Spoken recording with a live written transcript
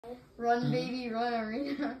Run, baby, run,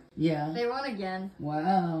 Arena. Yeah. They won again.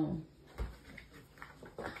 Wow.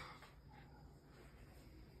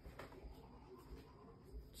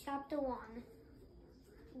 Chapter 1.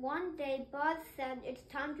 One day, Buzz said it's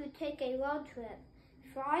time to take a road trip.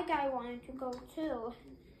 Fry Guy wanted to go too.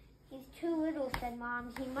 He's too little, said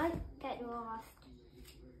Mom. He might get lost.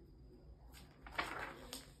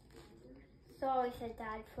 Sorry, said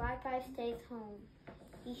Dad. Fry Guy stays home.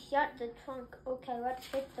 He shut the trunk. Okay, let's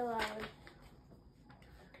hit the road.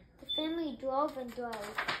 The family drove and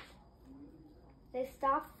drove. They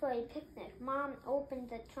stopped for a picnic. Mom opened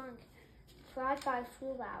the trunk. Fry Guy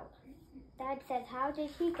flew out. Dad said, how did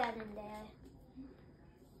he get in there?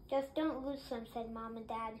 Just don't lose him, said Mom and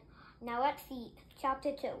Dad. Now let's eat.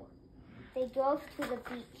 Chapter 2. They drove to the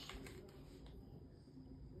beach.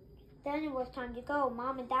 Then it was time to go.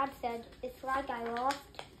 Mom and Dad said, is Fry Guy lost?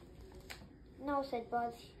 No, said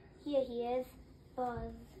Buzz. Here he is.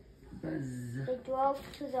 Buzz. Buzz. They drove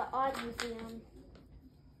to the art museum.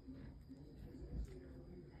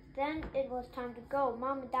 Then it was time to go.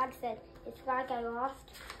 Mom and Dad said, is Fry Guy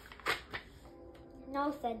lost?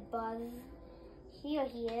 No, said Buzz. Here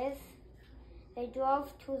he is. They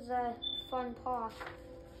drove to the fun park.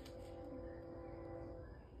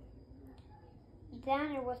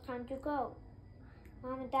 Then it was time to go.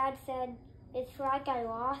 Mom and Dad said, is Fry Guy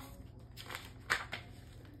lost?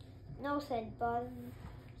 No, said Buzz.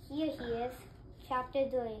 Here he is. Chapter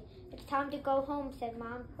 3. It's time to go home, said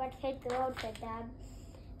Mom. Let's hit the road, said Dad.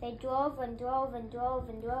 They drove and drove and drove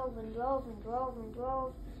and drove and drove and drove and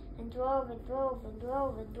drove and drove and drove and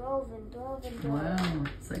drove and drove and drove and drove. Wow,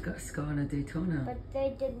 it's like us going to Daytona. But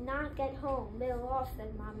they did not get home. They were lost,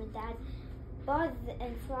 said Mom and Dad. Buzz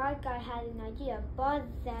and Fry Guy had an idea. Buzz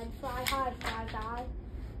said, fly high, Fry Guy.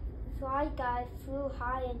 Fry Guy flew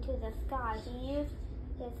high into the sky. He used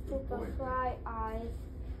his super fry eyes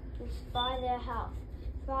to spy their house.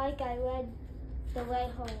 Fry Guy led the way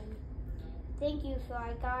home. Thank you,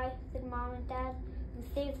 Fry Guy, said Mom and Dad. You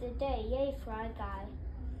saved the day. Yay, Fry Guy.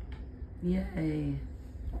 Yay.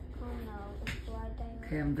 Oh no, it's Fry Guy.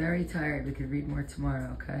 Okay, I'm very tired. We could read more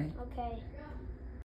tomorrow, okay? Okay.